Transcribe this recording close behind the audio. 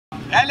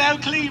Hello,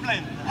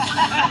 Cleveland.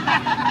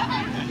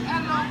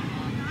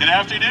 Good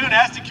afternoon,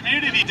 Aston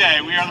Community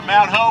Day. We are the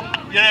Mount Hope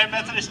United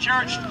Methodist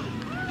Church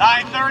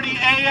 9:30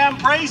 a.m.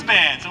 praise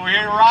band. So we're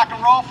here to rock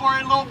and roll for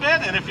you a little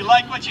bit. And if you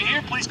like what you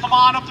hear, please come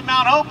on up to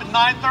Mount Hope at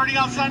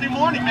 9:30 on Sunday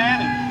morning,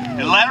 man,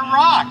 and let it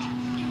rock.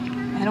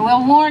 And I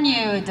will warn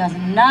you, it does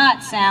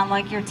not sound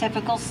like your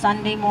typical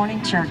Sunday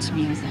morning church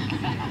music.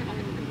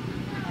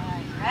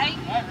 Ready?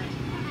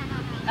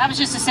 That was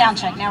just a sound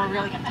check. Now we're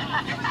really going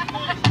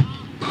to...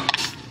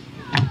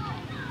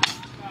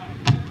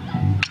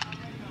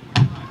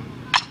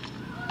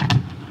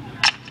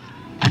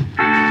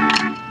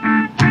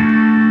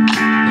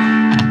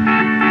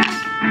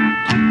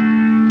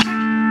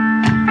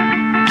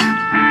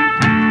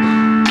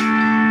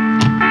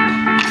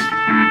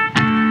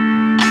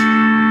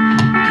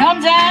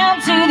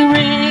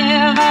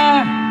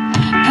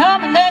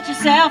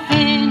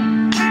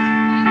 in,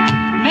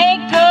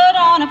 make good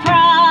on a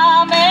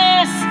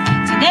promise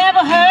to never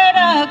hurt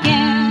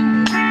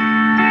again.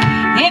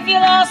 If you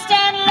lost